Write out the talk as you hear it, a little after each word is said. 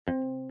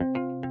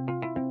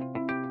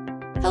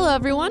Hello,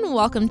 everyone.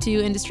 Welcome to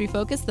Industry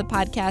Focus, the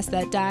podcast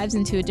that dives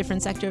into a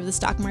different sector of the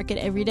stock market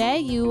every day.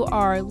 You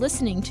are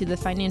listening to the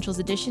Financials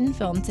Edition,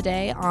 filmed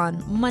today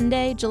on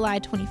Monday, July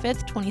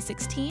 25th,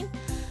 2016.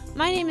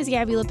 My name is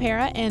Gabby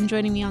LaPera, and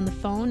joining me on the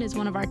phone is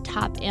one of our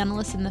top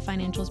analysts in the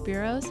Financials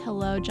bureaus.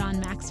 Hello, John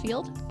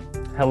Maxfield.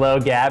 Hello,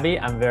 Gabby.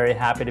 I'm very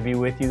happy to be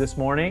with you this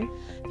morning.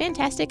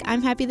 Fantastic.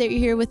 I'm happy that you're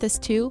here with us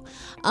too.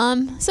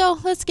 So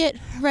let's get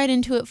right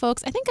into it,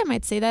 folks. I think I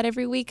might say that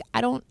every week.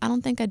 I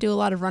don't think I do a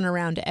lot of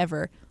runaround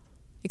ever,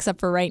 except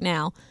for right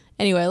now.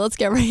 Anyway, let's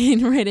get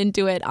right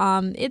into it.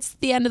 It's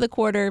the end of the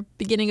quarter,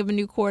 beginning of a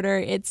new quarter.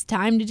 It's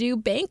time to do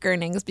bank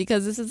earnings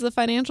because this is the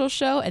financial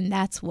show, and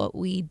that's what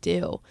we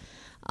do.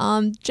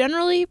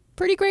 Generally,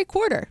 pretty great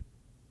quarter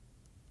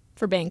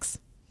for banks.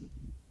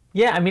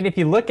 Yeah, I mean, if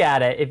you look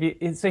at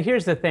it, so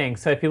here's the thing.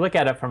 So if you look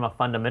at it from a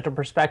fundamental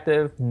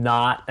perspective,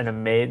 not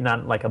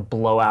like a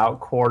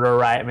blowout quarter,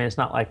 right? I mean, it's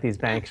not like these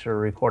banks are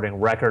recording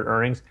record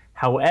earnings.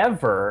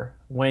 However,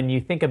 when you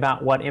think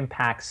about what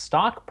impacts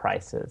stock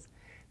prices,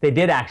 they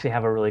did actually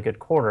have a really good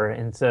quarter.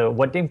 And so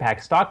what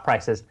impacts stock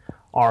prices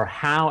are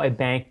how a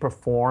bank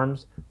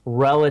performs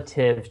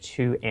relative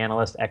to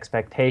analyst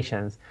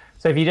expectations.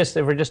 So if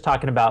we're just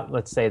talking about,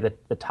 let's say,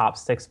 the top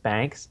 6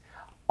 banks,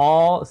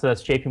 so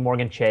that's JP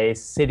Morgan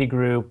Chase,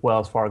 Citigroup,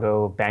 Wells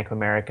Fargo, Bank of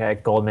America,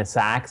 Goldman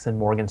Sachs, and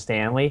Morgan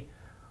Stanley.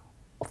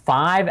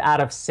 5 out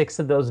of 6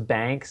 of those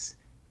banks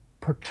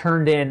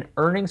turned in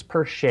earnings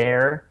per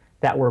share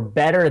that were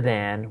better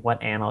than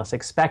what analysts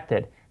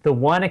expected. The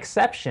one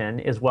exception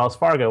is Wells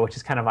Fargo, which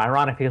is kind of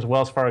ironic because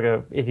Wells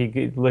Fargo, if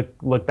you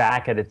look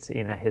back at its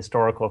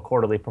historical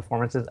quarterly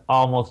performances,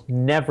 almost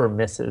never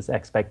misses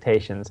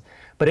expectations.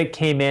 But it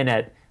came in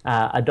at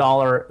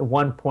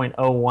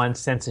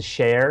 $1.01 a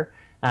share.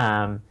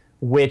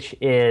 Which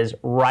is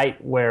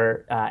right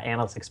where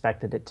analysts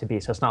expected it to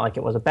be. So it's not like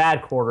it was a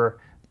bad quarter,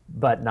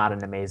 but not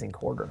an amazing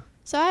quarter.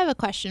 So I have a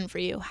question for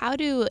you. How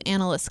do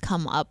analysts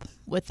come up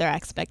with their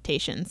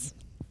expectations?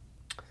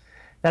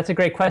 That's a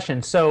great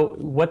question. So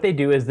what they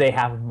do is they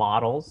have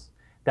models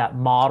that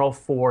model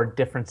for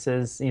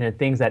differences,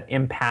 things that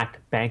impact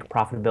bank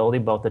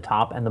profitability, both the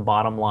top and the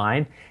bottom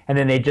line. And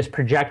then they just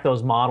project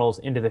those models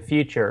into the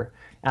future.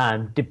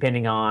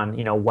 Depending on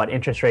what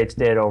interest rates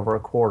did over a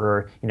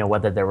quarter,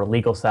 whether there were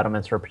legal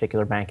settlements for a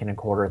particular bank in a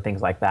quarter,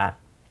 things like that.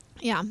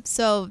 Yeah.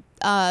 So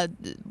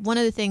one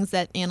of the things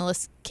that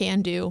analysts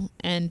can do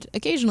and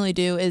occasionally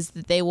do is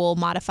that they will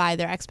modify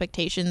their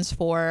expectations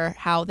for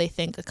how they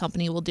think a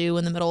company will do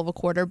in the middle of a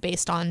quarter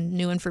based on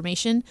new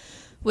information,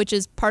 which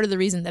is part of the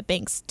reason that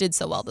banks did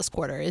so well this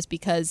quarter, is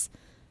because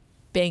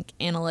bank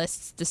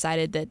analysts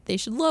decided that they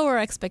should lower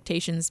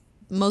expectations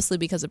mostly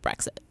because of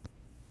Brexit.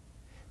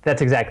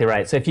 That's exactly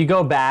right. So if you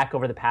go back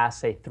over the past,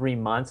 say, 3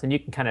 months, and you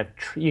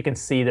can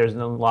see there's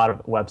a lot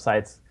of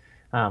websites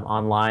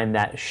online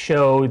that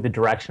show the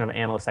direction of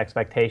analyst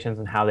expectations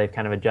and how they've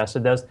kind of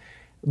adjusted those.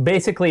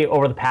 Basically,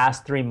 over the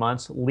past 3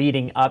 months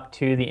leading up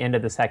to the end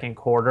of the second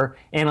quarter,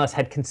 analysts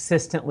had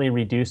consistently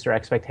reduced their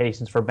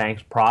expectations for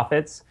banks'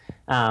 profits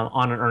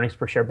on an earnings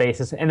per share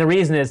basis. And the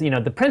reason is,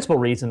 the principal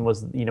reason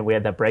was, we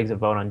had that Brexit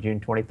vote on June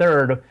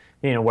 23rd,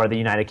 where the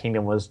United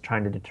Kingdom was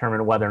trying to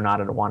determine whether or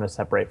not it wanted to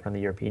separate from the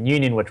European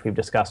Union, which we've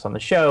discussed on the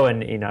show,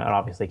 and it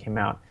obviously came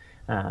out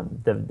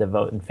the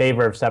vote in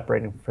favor of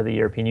separating for the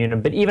European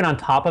Union. But even on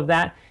top of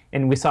that,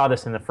 and we saw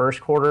this in the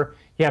first quarter,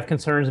 you have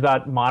concerns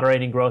about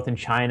moderating growth in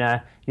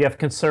China. You have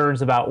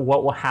concerns about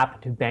what will happen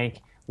to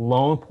bank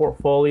loan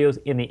portfolios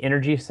in the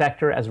energy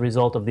sector as a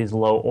result of these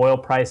low oil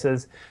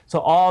prices. So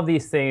all of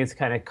these things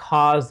kind of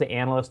cause the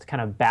analysts to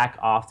kind of back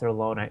off their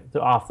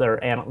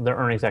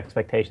earnings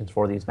expectations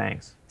for these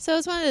banks. So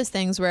it's one of those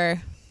things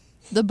where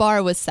the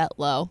bar was set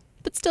low,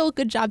 but still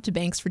good job to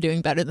banks for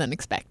doing better than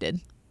expected.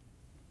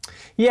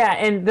 Yeah,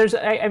 and there's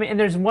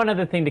one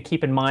other thing to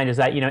keep in mind is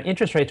that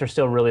interest rates are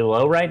still really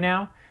low right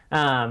now,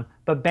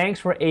 but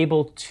banks were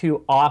able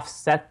to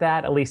offset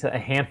that. At least a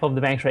handful of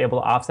the banks were able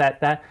to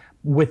offset that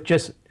with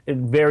just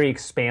very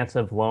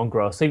expansive loan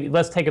growth. So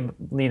let's think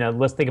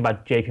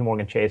about JP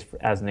Morgan Chase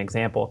as an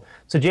example.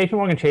 So JP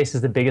Morgan Chase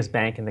is the biggest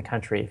bank in the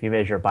country if you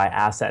measure by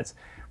assets.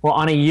 Well,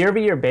 on a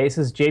year-over-year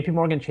basis, JP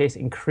Morgan Chase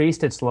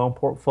increased its loan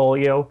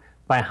portfolio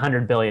by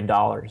 $100 billion.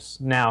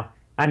 Now,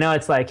 I know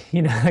it's like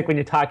when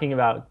you're talking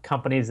about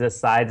companies this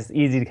size, it's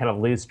easy to kind of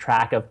lose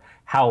track of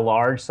how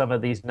large some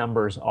of these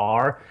numbers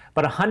are.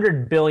 But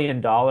 $100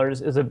 billion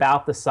is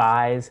about the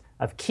size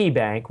of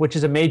KeyBank, which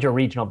is a major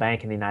regional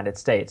bank in the United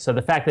States. So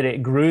the fact that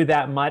it grew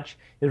that much,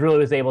 it really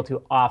was able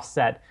to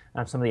offset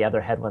some of the other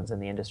headwinds in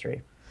the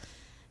industry.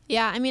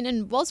 Yeah, I mean,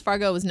 and Wells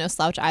Fargo was no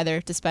slouch either,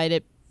 despite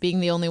it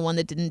being the only one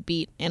that didn't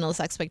beat analyst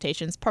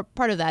expectations.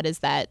 Part of that is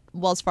that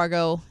Wells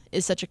Fargo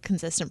is such a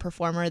consistent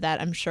performer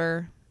that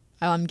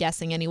I'm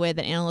guessing anyway,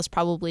 that analysts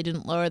probably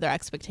didn't lower their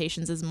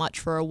expectations as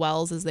much for a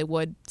Wells as they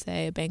would,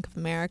 say, a Bank of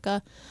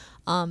America.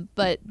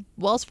 But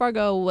Wells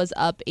Fargo was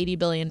up $80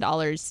 billion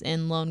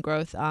in loan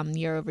growth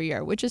year over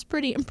year, which is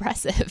pretty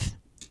impressive.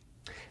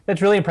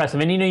 That's really impressive.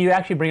 And, you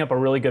actually bring up a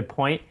really good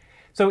point.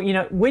 So,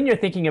 when you're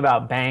thinking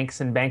about banks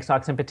and bank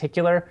stocks in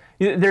particular,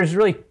 there's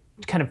really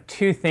kind of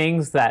two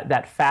things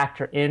that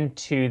factor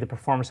into the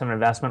performance of an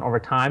investment over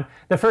time.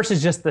 The first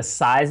is just the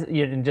size,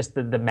 and just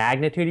the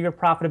magnitude of your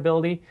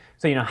profitability.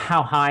 So,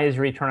 how high is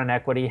your return on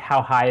equity?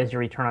 How high is your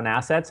return on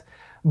assets?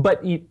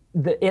 But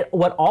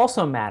what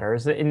also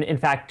matters, in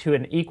fact, to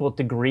an equal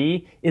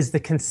degree, is the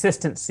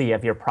consistency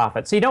of your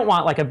profit. So you don't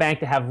want like a bank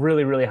to have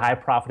really, really high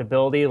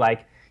profitability,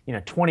 like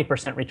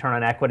 20% return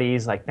on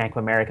equities like Bank of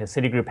America,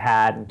 Citigroup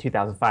had in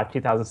 2005,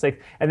 2006,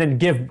 and then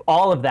give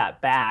all of that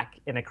back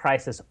in a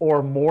crisis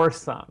or more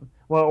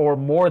or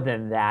more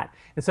than that.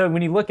 And so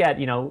when you look at,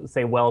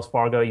 say Wells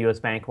Fargo, US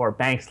Bank, or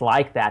banks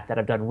like that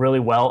have done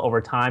really well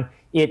over time,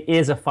 it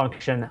is a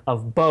function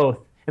of both.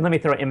 And let me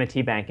throw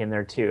M&T Bank in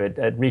there too,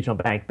 a regional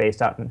bank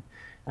based out in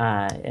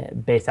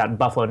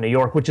Buffalo, New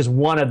York, which is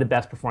one of the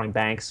best performing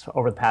banks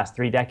over the past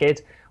 3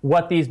 decades.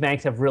 What these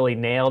banks have really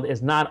nailed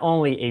is not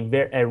only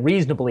a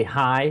reasonably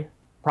high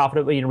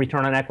profitability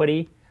return on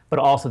equity, but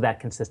also that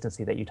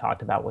consistency that you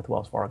talked about with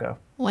Wells Fargo.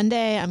 One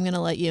day I'm going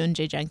to let you and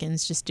Jay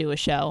Jenkins just do a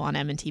show on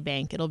M&T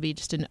Bank. It'll be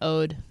just an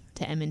ode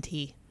to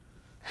M&T.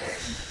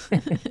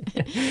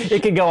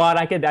 It could go on.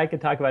 I could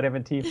talk about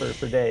M&T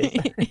for days.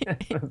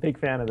 I'm a big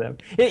fan of them.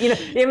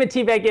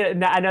 M&T Bank.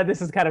 I know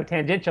this is kind of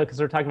tangential because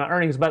we're talking about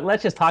earnings, but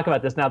let's just talk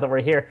about this now that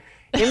we're here.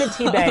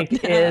 M&T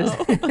Bank is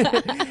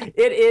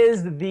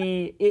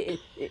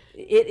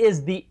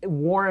the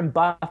Warren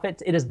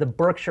Buffett. It is the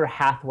Berkshire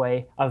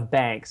Hathaway of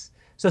banks.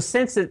 So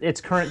since its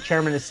current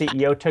chairman and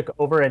CEO took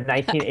over in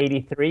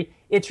 1983,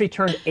 it's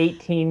returned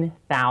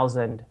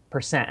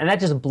 18,000%. And that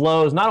just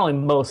blows not only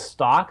most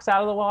stocks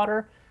out of the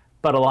water,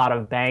 but a lot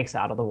of banks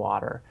out of the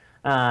water.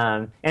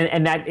 And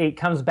that it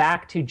comes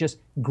back to just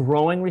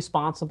growing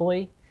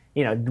responsibly,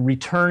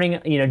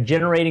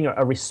 generating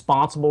a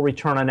responsible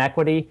return on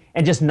equity,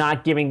 and just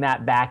not giving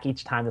that back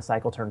each time the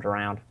cycle turns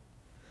around.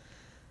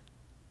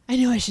 I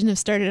knew I shouldn't have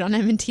started on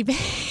M&T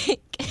Bank.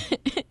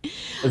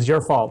 It's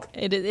your fault.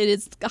 It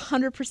is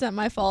 100%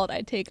 my fault.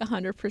 I take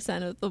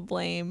 100% of the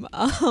blame.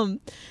 So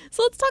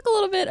let's talk a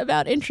little bit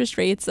about interest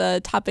rates,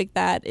 a topic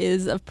that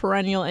is of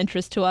perennial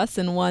interest to us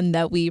and one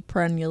that we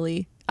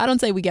perennially, I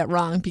don't say we get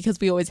wrong because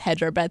we always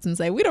hedge our bets and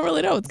say we don't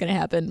really know what's going to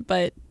happen,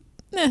 but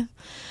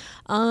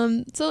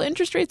so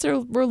interest rates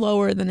were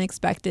lower than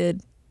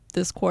expected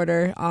this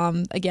quarter.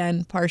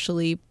 Again,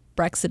 partially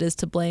Brexit is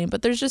to blame,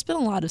 but there's just been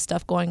a lot of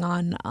stuff going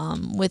on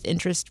with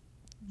interest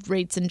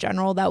rates in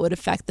general that would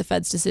affect the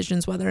Fed's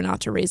decisions whether or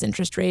not to raise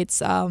interest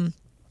rates.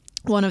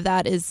 One of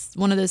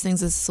those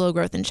things is slow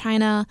growth in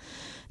China.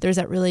 There's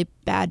that really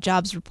bad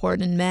jobs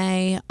report in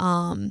May,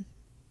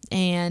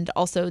 and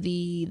also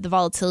the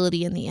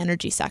volatility in the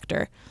energy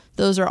sector.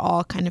 Those are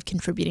all kind of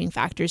contributing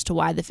factors to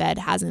why the Fed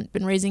hasn't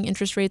been raising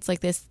interest rates like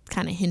this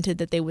kind of hinted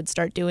that they would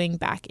start doing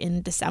back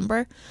in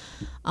December.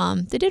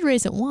 They did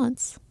raise it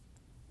once.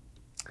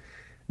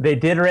 They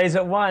did raise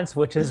it once,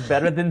 which is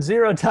better than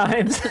 0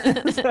 times.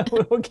 So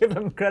we'll give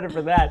them credit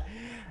for that.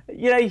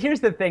 Here's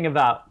the thing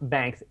about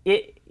banks.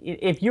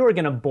 If you were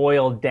going to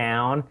boil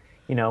down,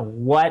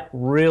 what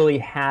really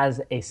has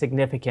a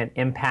significant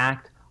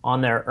impact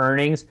on their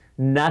earnings,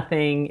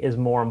 nothing is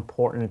more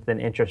important than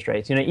interest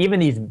rates. Even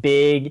these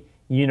big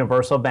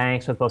universal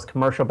banks with both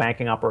commercial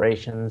banking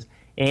operations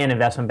and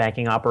investment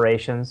banking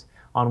operations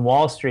on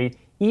Wall Street,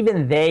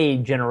 even they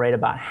generate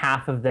about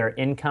half of their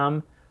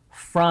income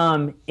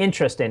from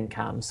interest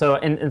income. So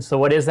so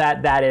what is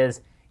that? That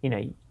is,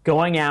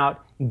 going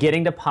out,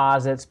 getting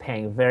deposits,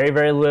 paying very,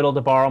 very little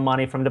to borrow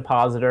money from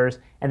depositors,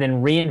 and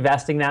then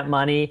reinvesting that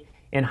money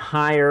in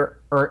higher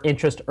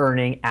interest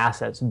earning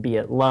assets, be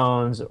it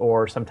loans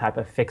or some type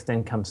of fixed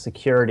income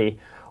security.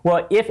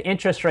 Well, if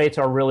interest rates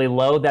are really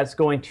low, that's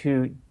going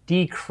to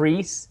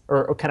decrease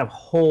or kind of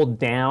hold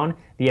down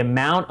the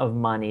amount of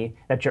money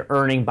that you're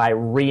earning by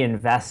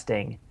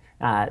reinvesting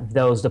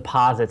those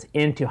deposits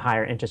into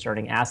higher interest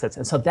earning assets.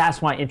 And so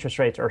that's why interest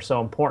rates are so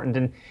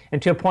important.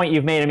 And to a point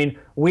you've made,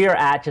 we are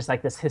at just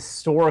like this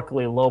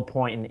historically low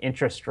point in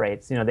interest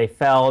rates. They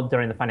fell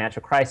during the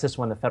financial crisis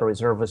when the Federal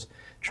Reserve was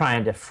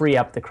trying to free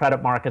up the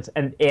credit markets.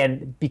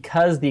 And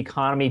because the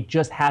economy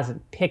just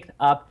hasn't picked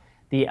up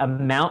the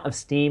amount of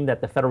steam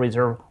that the Federal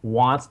Reserve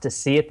wants to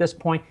see at this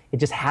point, it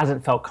just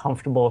hasn't felt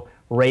comfortable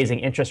raising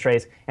interest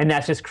rates, and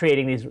that's just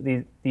creating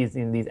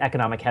these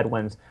economic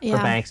headwinds for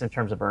banks in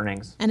terms of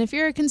earnings. And if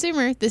you're a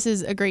consumer, this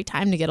is a great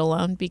time to get a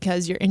loan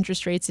because your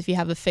interest rates, if you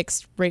have a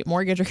fixed rate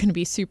mortgage, are going to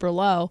be super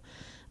low.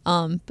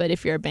 But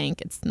if you're a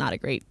bank, it's not a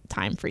great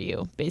time for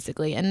you,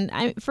 basically.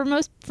 And for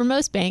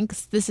most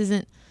banks, this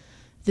isn't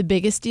the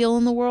biggest deal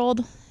in the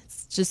world.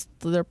 It's just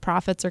their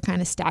profits are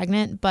kind of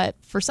stagnant. But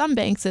for some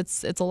banks,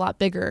 it's a lot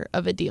bigger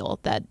of a deal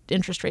that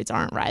interest rates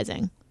aren't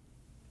rising.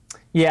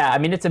 Yeah,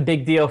 it's a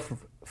big deal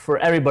for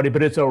everybody,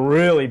 but it's a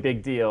really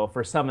big deal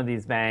for some of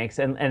these banks.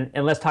 And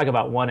let's talk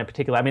about one in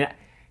particular.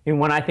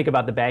 When I think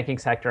about the banking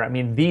sector,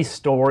 the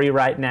story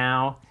right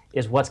now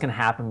is what's going to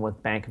happen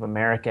with Bank of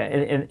America.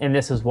 And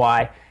this is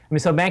why.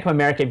 So Bank of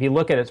America, if you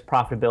look at its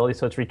profitability,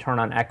 so its return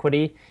on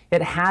equity,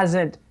 it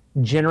hasn't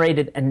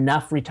generated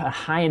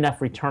high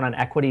enough return on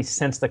equity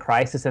since the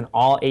crisis, in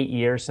all 8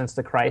 years since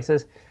the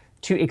crisis,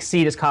 to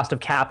exceed its cost of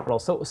capital.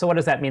 So what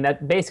does that mean?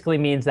 That basically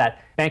means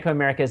that Bank of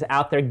America is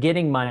out there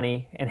getting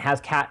money and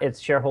has its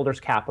shareholders'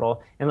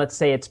 capital, and let's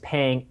say it's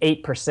paying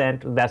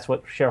 8%. That's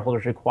what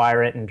shareholders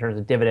require it in terms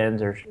of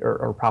dividends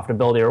or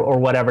profitability or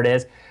whatever it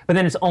is. But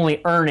then it's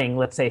only earning,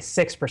 let's say,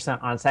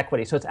 6% on its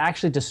equity. So it's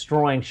actually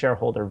destroying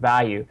shareholder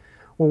value.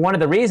 Well, one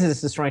of the reasons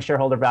it's destroying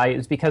shareholder value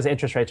is because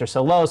interest rates are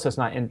so low, so it's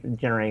not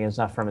generating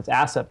enough from its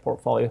asset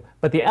portfolio.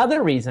 But the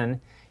other reason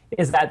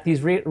is that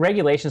these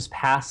regulations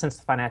passed since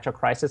the financial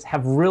crisis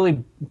have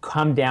really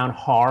come down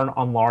hard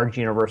on large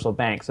universal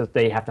banks. So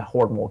they have to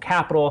hoard more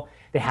capital,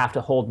 they have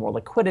to hold more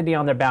liquidity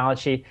on their balance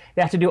sheet,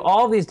 they have to do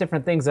all these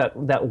different things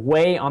that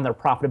weigh on their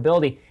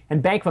profitability.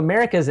 And Bank of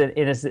America is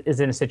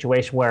in a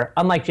situation where,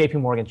 unlike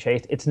JP Morgan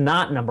Chase, it's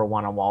not number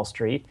one on Wall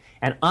Street.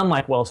 And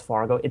unlike Wells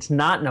Fargo, it's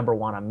not number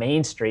one on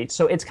Main Street.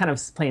 So it's kind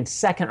of playing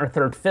second or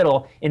third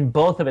fiddle in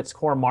both of its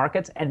core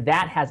markets. And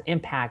that has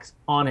impacts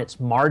on its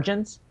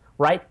margins,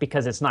 right?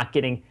 Because it's not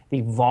getting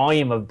the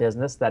volume of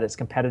business that its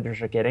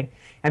competitors are getting.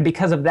 And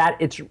because of that,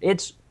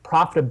 its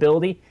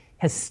profitability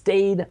has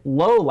stayed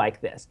low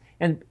like this.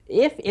 And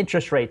if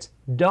interest rates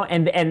don't,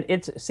 and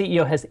its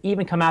CEO has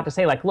even come out to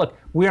say, like, look,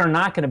 we are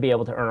not going to be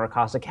able to earn our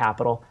cost of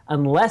capital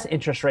unless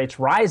interest rates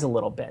rise a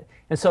little bit.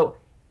 And so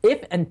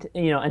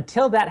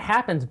until that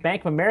happens,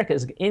 Bank of America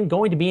is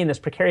going to be in this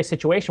precarious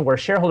situation where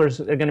shareholders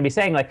are going to be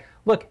saying, like,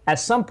 look, at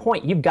some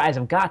point, you guys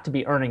have got to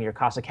be earning your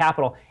cost of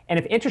capital. And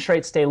if interest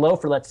rates stay low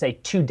for, let's say,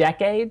 2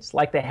 decades,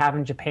 like they have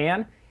in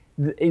Japan,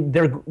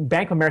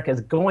 Bank of America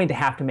is going to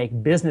have to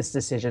make business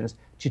decisions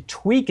to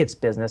tweak its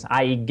business,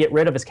 i.e. get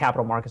rid of its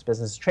capital markets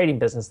business, trading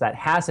business that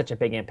has such a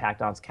big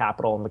impact on its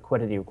capital and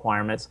liquidity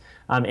requirements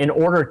in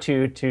order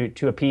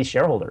to appease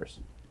shareholders.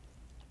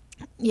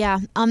 Yeah,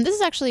 this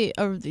is actually,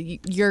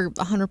 you're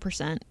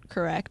 100%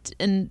 correct.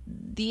 And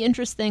the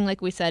interest thing,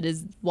 like we said,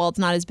 is while it's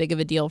not as big of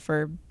a deal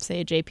for,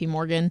 say, JP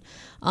Morgan,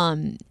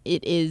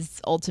 it is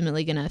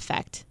ultimately going to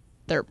affect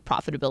their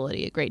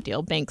profitability a great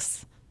deal.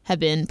 Banks have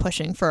been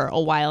pushing for a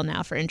while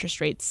now for interest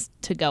rates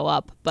to go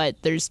up,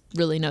 but there's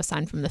really no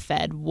sign from the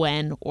Fed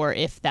when or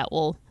if that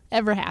will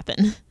ever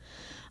happen.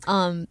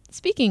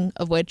 Speaking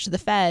of which, the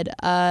Fed,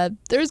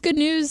 there's good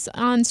news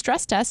on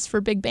stress tests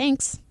for big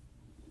banks.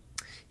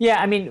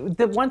 Yeah, I mean,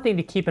 the one thing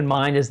to keep in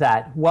mind is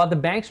that while the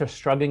banks are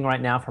struggling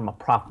right now from a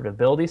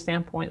profitability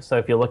standpoint, so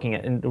if you're looking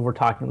at, and we're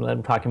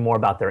talking more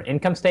about their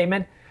income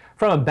statement,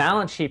 from a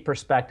balance sheet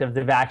perspective,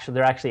 they're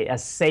actually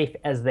as safe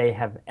as they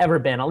have ever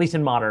been, at least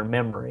in modern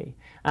memory.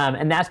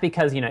 And that's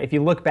because, if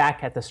you look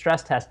back at the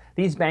stress test,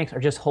 these banks are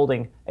just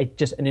holding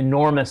just an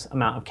enormous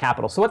amount of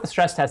capital. So what the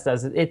stress test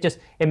does is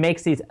it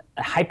makes these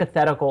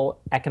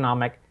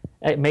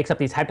it makes up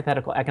these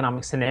hypothetical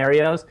economic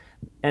scenarios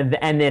and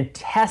then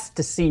tests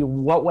to see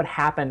what would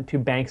happen to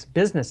banks'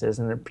 businesses,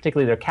 and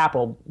particularly their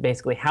capital,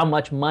 basically how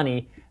much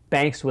money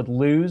banks would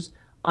lose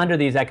under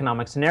these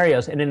economic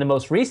scenarios. And in the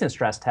most recent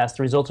stress test,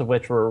 the results of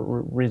which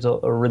were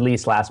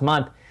released last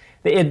month,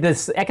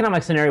 this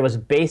economic scenario was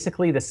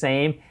basically the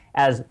same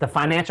as the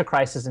financial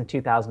crisis in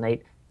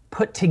 2008,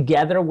 put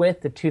together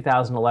with the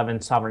 2011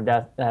 sovereign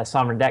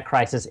debt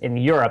crisis in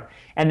Europe.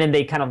 And then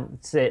they kind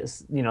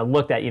of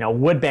looked at,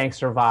 would banks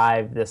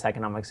survive this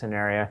economic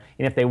scenario?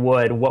 And if they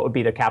would, what would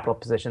be their capital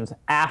positions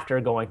after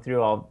going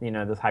through all,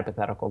 this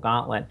hypothetical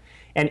gauntlet?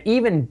 And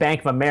even Bank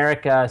of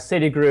America,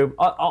 Citigroup,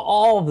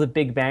 all of the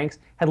big banks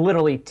had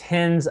literally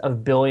tens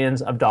of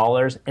billions of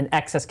dollars in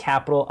excess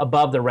capital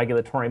above the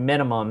regulatory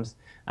minimums,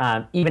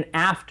 even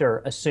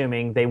after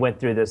assuming they went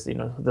through this,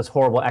 this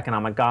horrible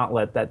economic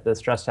gauntlet that the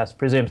stress test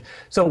presumes.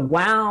 So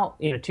while,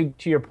 to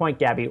your point,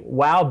 Gabby,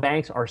 while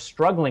banks are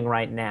struggling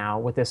right now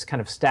with this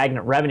kind of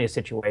stagnant revenue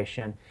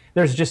situation,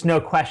 there's just no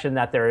question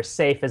that they're as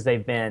safe as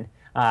they've been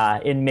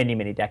in many,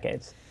 many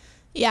decades.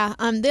 Yeah.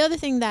 The other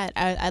thing that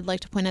I'd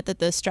like to point out that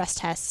the stress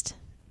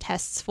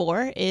tests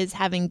for is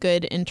having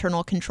good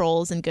internal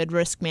controls and good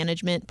risk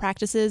management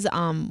practices,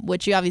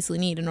 which you obviously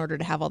need in order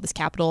to have all this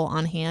capital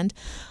on hand.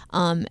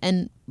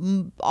 And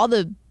all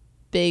the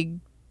big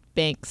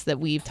banks that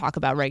we talk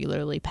about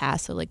regularly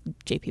pass, so like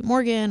JP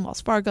Morgan,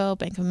 Wells Fargo,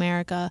 Bank of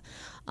America.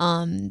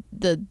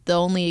 The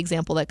only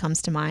example that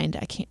comes to mind,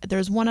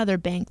 there's one other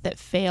bank that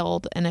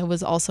failed, and it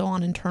was also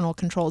on internal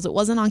controls. It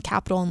wasn't on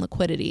capital and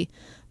liquidity,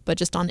 but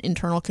just on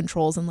internal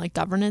controls and like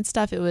governance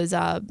stuff. It was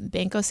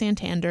Banco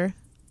Santander,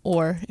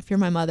 or if you're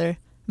my mother,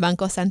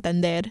 Banco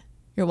Santander.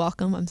 You're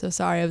welcome. I'm so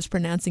sorry. I was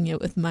pronouncing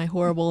it with my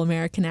horrible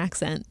American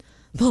accent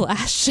the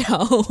last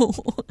show.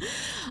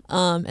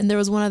 And there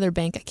was one other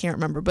bank, I can't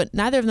remember, but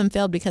neither of them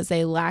failed because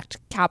they lacked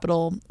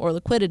capital or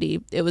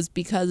liquidity. It was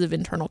because of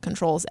internal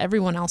controls.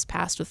 Everyone else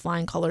passed with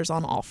flying colors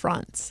on all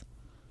fronts.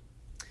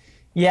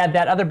 Yeah,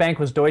 that other bank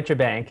was Deutsche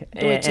Bank.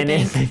 Deutsche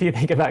Bank. If you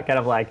think about kind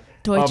of like,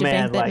 Deutsche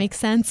Bank, that makes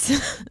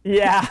sense.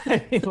 Yeah,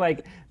 I mean,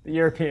 like the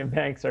European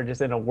banks are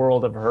just in a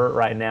world of hurt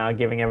right now,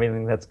 given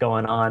everything that's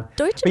going on.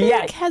 Deutsche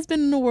Bank has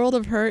been in a world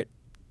of hurt,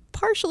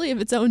 partially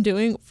of its own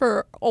doing,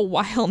 for a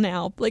while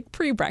now. Like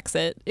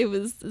pre-Brexit,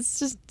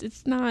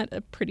 it's not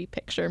a pretty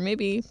picture.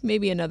 Maybe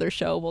another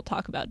show we'll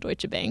talk about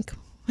Deutsche Bank.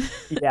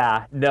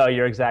 Yeah, no,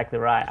 you're exactly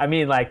right. I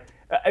mean, like,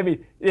 I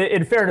mean,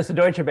 in fairness to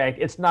Deutsche Bank,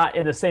 it's not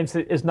in the same.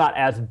 It's not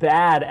as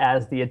bad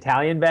as the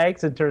Italian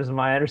banks in terms of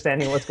my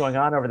understanding of what's going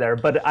on over there.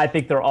 But I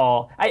think they're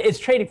all. It's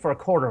trading for a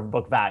quarter of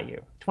book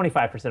value,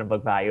 25% of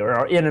book value,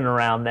 or in and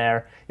around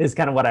there is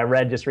kind of what I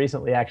read just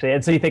recently, actually.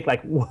 And so you think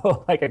like,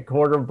 whoa, like a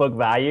quarter of book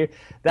value?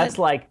 That's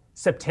like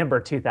September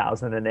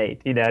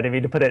 2008. You know what I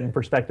mean? To put it in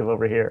perspective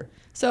over here.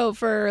 So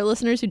for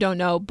listeners who don't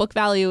know, book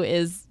value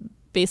is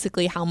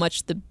basically how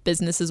much the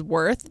business is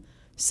worth.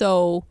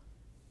 So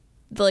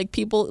like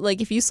people, like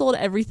if you sold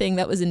everything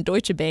that was in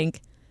Deutsche Bank,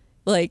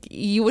 like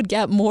you would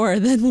get more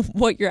than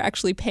what you're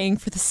actually paying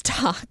for the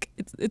stock.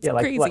 It's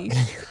crazy.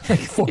 Like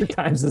 4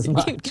 times as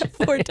much. You'd get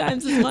 4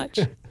 times as much.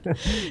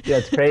 Yeah,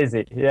 it's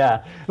crazy.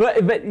 Yeah,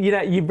 but you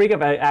know, you bring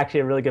up actually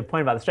a really good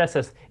point about the stress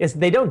test. Is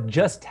they don't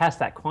just test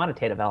that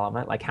quantitative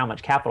element, like how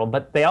much capital,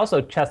 but they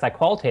also test that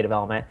qualitative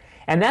element,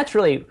 and that's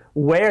really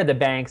where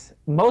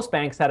most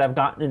banks that have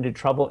gotten into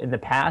trouble in the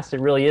past,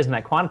 it really is in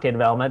that quantitative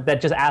element that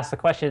just asks the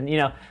question, you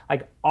know,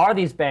 like are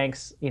these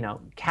banks, you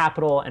know,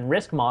 capital and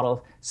risk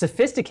models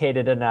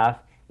sophisticated enough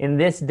in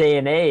this day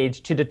and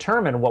age to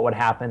determine what would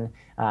happen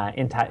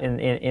in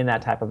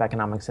that type of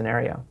economic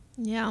scenario?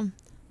 Yeah.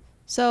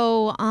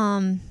 So,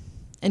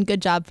 and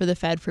good job for the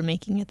Fed for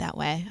making it that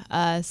way.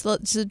 So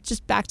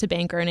just back to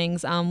bank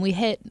earnings. We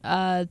hit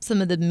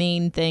some of the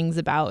main things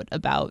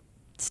about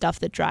stuff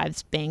that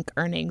drives bank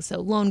earnings. So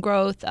loan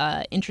growth,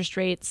 interest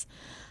rates.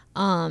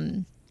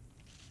 And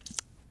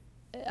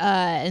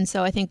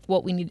so I think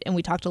what we need, and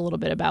we talked a little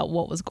bit about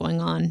what was going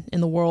on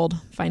in the world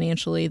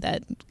financially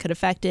that could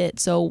affect it.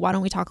 So why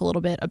don't we talk a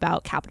little bit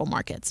about capital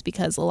markets?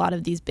 Because a lot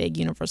of these big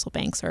universal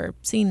banks are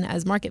seen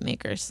as market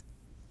makers.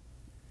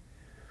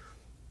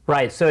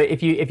 Right. So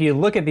if you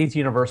look at these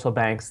universal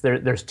banks,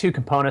 there's 2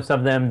 components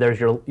of them. There's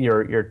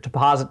your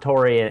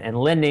depository and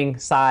lending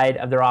side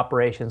of their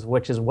operations,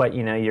 which is what,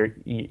 you know,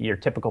 your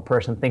typical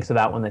person thinks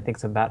about when they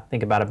think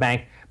about a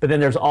bank. But then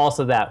there's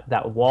also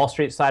that Wall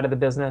Street side of the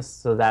business.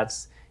 So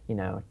that's, you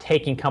know,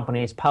 taking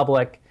companies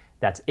public,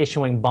 that's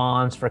issuing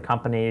bonds for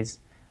companies,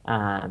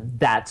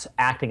 that's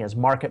acting as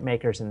market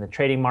makers in the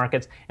trading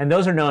markets, and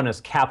those are known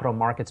as capital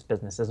markets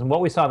businesses. And what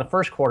we saw in the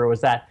first quarter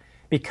was that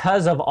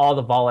because of all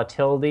the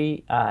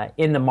volatility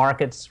in the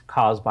markets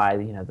caused by,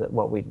 you know,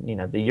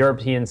 the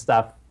European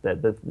stuff,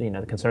 the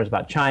concerns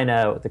about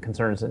China, the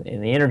concerns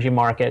in the energy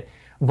market,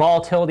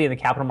 volatility in the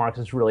capital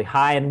markets is really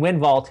high. And when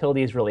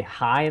volatility is really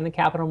high in the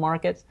capital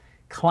markets,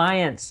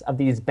 clients of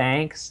these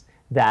banks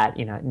that,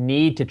 you know,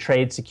 need to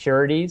trade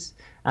securities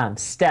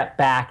step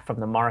back from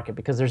the market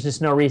because there's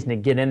just no reason to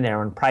get in there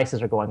when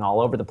prices are going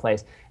all over the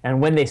place. And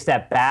when they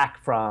step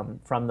back from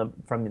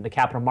the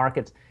capital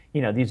markets,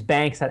 you know, these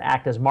banks that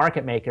act as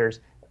market makers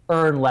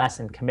earn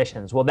less in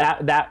commissions. Well,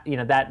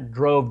 that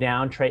drove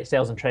down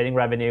sales and trading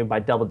revenue by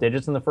double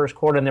digits in the first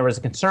quarter, and there was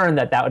a concern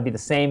that would be the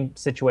same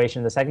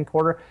situation in the second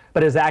quarter,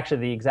 but it was actually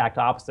the exact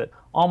opposite.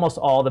 Almost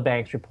all the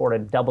banks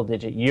reported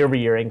double-digit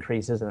year-over-year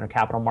increases in their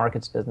capital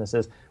markets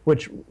businesses,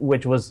 which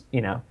was,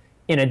 you know,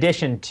 in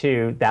addition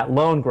to that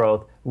loan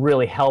growth,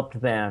 really helped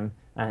them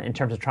in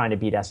terms of trying to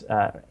beat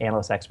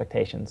analyst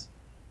expectations.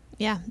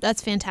 Yeah,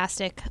 that's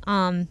fantastic.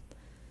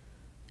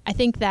 I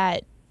think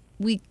that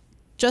we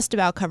just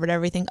about covered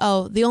everything.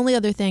 Oh, the only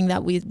other thing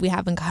that we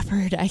haven't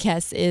covered, I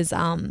guess, is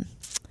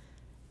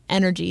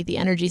energy, the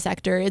energy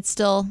sector. It's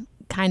still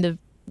kind of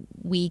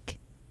weak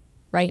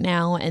right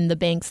now, and the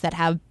banks that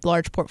have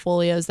large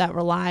portfolios that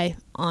rely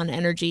on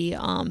energy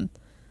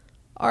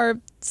are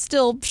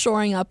still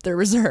shoring up their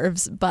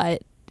reserves,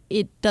 but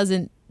it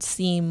doesn't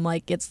seem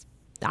like it's,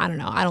 I don't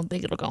know, I don't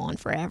think it'll go on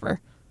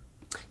forever.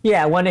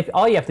 Yeah, if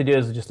all you have to do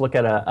is just look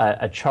at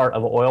a chart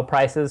of oil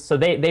prices. So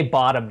they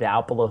bottomed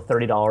out below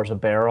 $30 a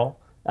barrel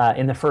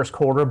in the first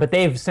quarter, but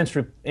they've since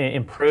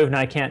improved. And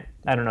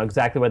I don't know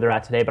exactly where they're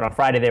at today, but on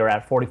Friday they were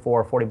at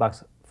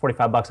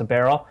 $45 a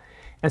barrel.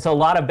 And so a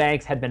lot of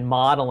banks had been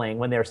modeling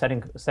when they were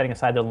setting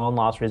aside their loan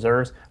loss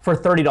reserves for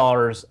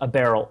 $30 a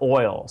barrel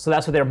oil. So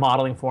that's what they're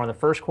modeling for in the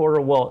first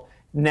quarter. Well,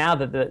 now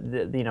that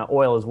the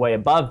oil is way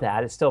above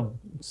that, it's still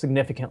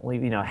significantly,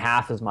 you know,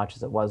 half as much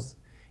as it was,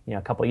 you know,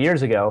 a couple of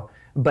years ago.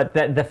 But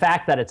the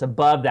fact that it's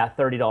above that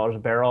 $30 a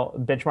barrel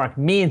benchmark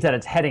means that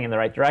it's heading in the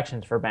right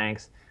directions for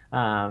banks.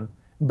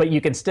 But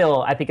you can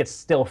still, I think it's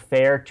still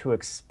fair to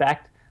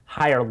expect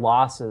higher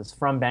losses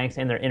from banks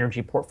in their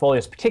energy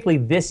portfolios,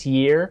 particularly this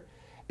year,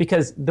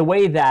 because the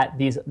way that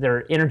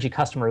their energy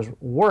customers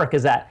work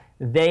is that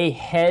they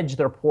hedge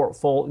their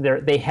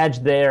portfolio, they hedge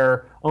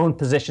their own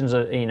positions,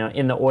 you know,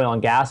 in the oil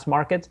and gas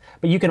markets,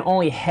 but you can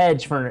only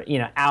hedge for, you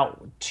know,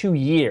 out 2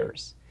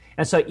 years.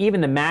 And so even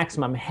the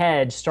maximum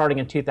hedge starting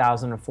in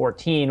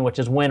 2014, which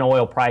is when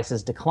oil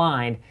prices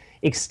declined,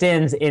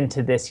 extends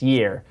into this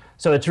year.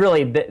 So it's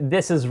really,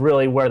 this is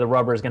really where the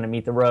rubber is going to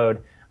meet the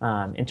road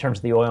in terms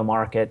of the oil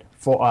market,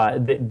 for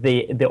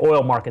the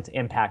oil market's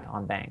impact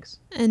on banks.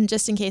 And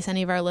just in case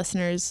any of our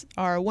listeners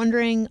are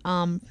wondering,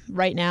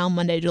 right now,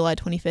 Monday, July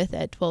 25th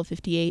at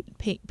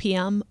 12:58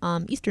 p.m.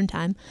 Eastern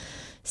Time,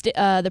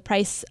 the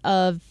price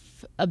of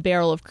a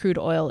barrel of crude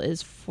oil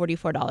is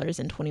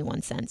 $44.21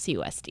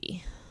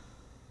 USD.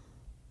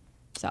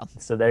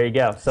 So there you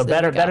go. So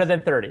better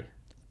than 30.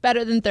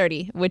 Better than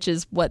 30, which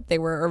is what they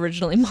were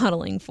originally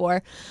modeling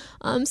for.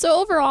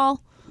 So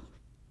overall,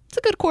 it's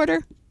a good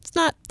quarter. It's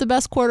not the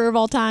best quarter of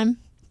all time,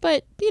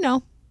 but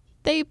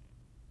they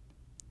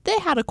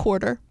had a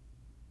quarter.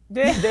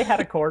 They had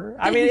a quarter.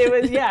 I mean, it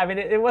was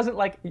it wasn't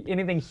like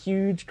anything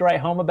huge to write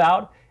home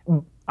about,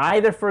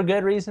 either for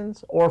good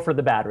reasons or for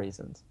the bad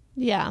reasons.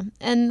 Yeah.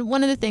 And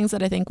one of the things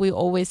that I think we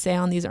always say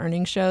on these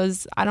earnings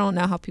shows, I don't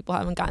know how people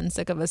haven't gotten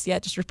sick of us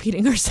yet, just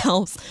repeating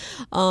ourselves,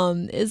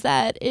 is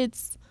that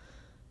it's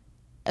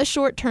a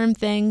short-term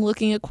thing.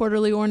 Looking at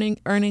quarterly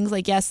earnings,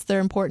 like, yes,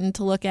 they're important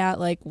to look at.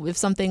 Like, if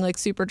something like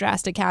super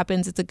drastic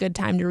happens, it's a good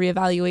time to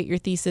reevaluate your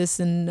thesis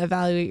and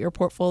evaluate your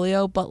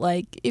portfolio. But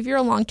like, if you're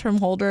a long-term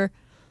holder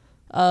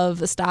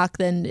of a stock,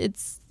 then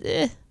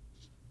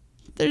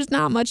there's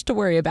not much to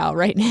worry about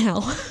right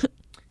now.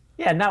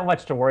 Yeah, not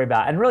much to worry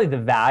about. And really the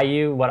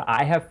value, what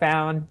I have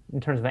found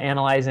in terms of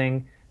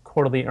analyzing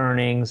quarterly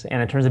earnings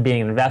and in terms of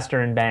being an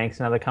investor in banks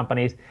and other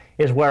companies,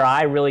 is where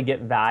I really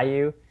get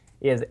value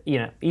is,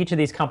 each of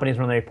these companies,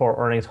 when they report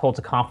earnings, holds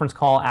a conference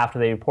call after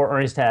they report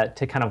earnings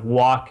to kind of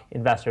walk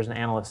investors and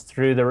analysts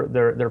through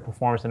their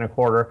performance in a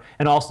quarter,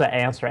 and also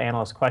answer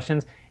analyst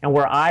questions. And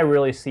where I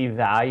really see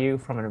value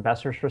from an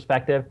investor's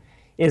perspective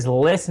is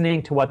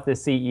listening to what the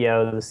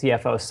CEO, the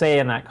CFO say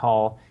in that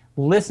call,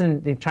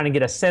 trying to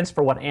get a sense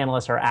for what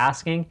analysts are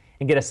asking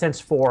and get a sense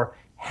for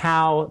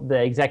how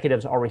the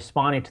executives are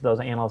responding to those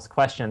analyst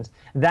questions.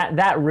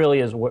 That really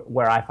is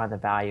where I find the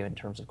value in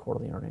terms of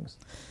quarterly earnings.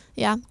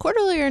 Yeah,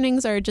 quarterly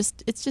earnings are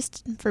just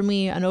for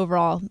me an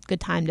overall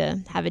good time to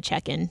have a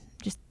check-in,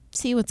 just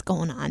see what's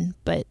going on.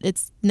 But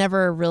it's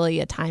never really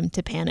a time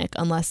to panic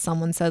unless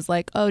someone says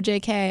like, oh,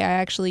 JK, I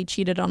actually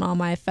cheated on all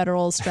my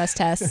federal stress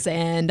tests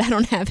and I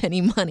don't have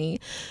any money.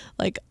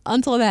 Like,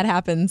 until that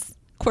happens,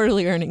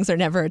 quarterly earnings are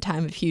never a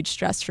time of huge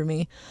stress for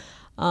me.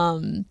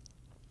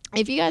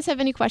 If you guys have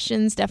any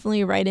questions,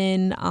 definitely write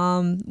in.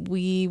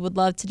 We would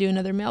love to do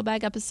another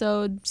mailbag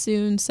episode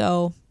soon,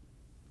 so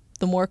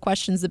the more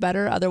questions, the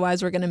better.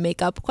 Otherwise, we're going to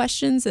make up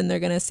questions, and they're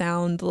going to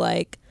sound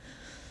like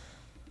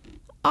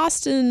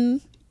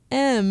Austin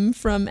M.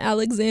 from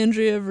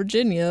Alexandria,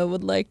 Virginia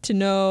would like to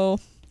know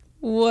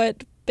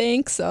what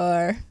banks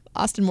are.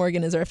 Austin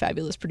Morgan is our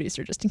fabulous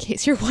producer, just in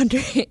case you're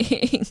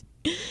wondering.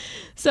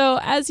 So,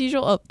 as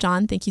usual,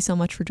 John, thank you so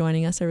much for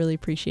joining us. I really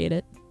appreciate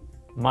it.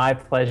 My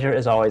pleasure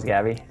as always,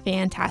 Gabby.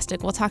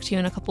 Fantastic. We'll talk to you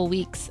in a couple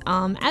weeks.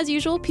 As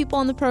usual, people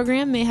on the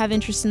program may have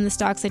interest in the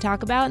stocks they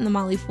talk about, and the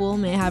Motley Fool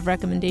may have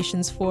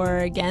recommendations for or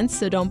against,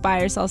 so don't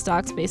buy or sell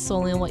stocks based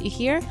solely on what you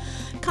hear.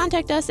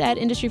 Contact us at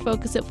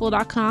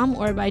industryfocus@fool.com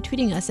or by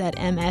tweeting us at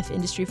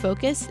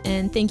MFIndustryFocus.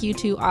 And thank you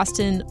to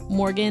Austin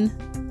Morgan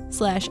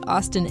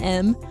 /Austin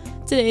M,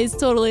 today's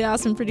totally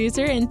awesome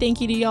producer. And thank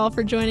you to y'all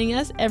for joining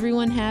us.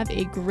 Everyone have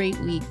a great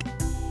week.